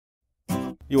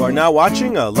You are now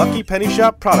watching a Lucky Penny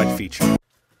Shop product feature.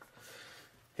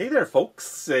 Hey there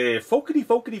folks,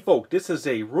 folkety folk, this is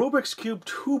a Rubik's Cube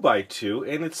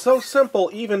 2x2 and it's so simple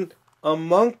even a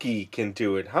monkey can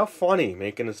do it. How funny,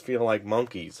 making us feel like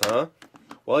monkeys, huh?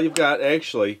 Well, you've got,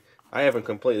 actually, I haven't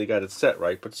completely got it set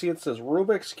right, but see it says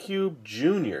Rubik's Cube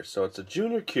Junior, so it's a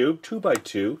Junior Cube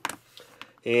 2x2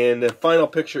 and the final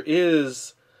picture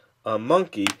is a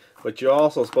monkey, but you're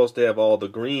also supposed to have all the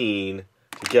green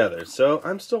together. So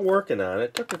I'm still working on it.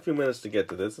 It took a few minutes to get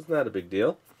to this. It's not a big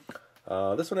deal.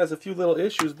 This one has a few little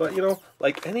issues, but you know,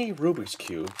 like any Rubik's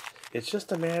Cube, it's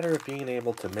just a matter of being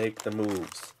able to make the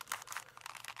moves.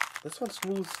 This one's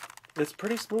smooth. It's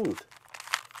pretty smooth.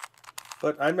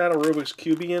 But I'm not a Rubik's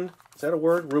Cubian. Is that a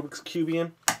word? Rubik's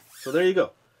Cubian? So there you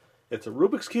go. It's a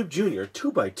Rubik's Cube Junior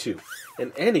 2x2,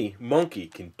 and any monkey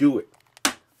can do it.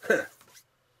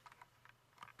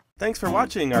 Thanks for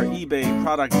watching our eBay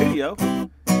product video.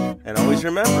 And always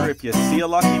remember, if you see a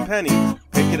lucky penny,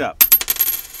 pick it up.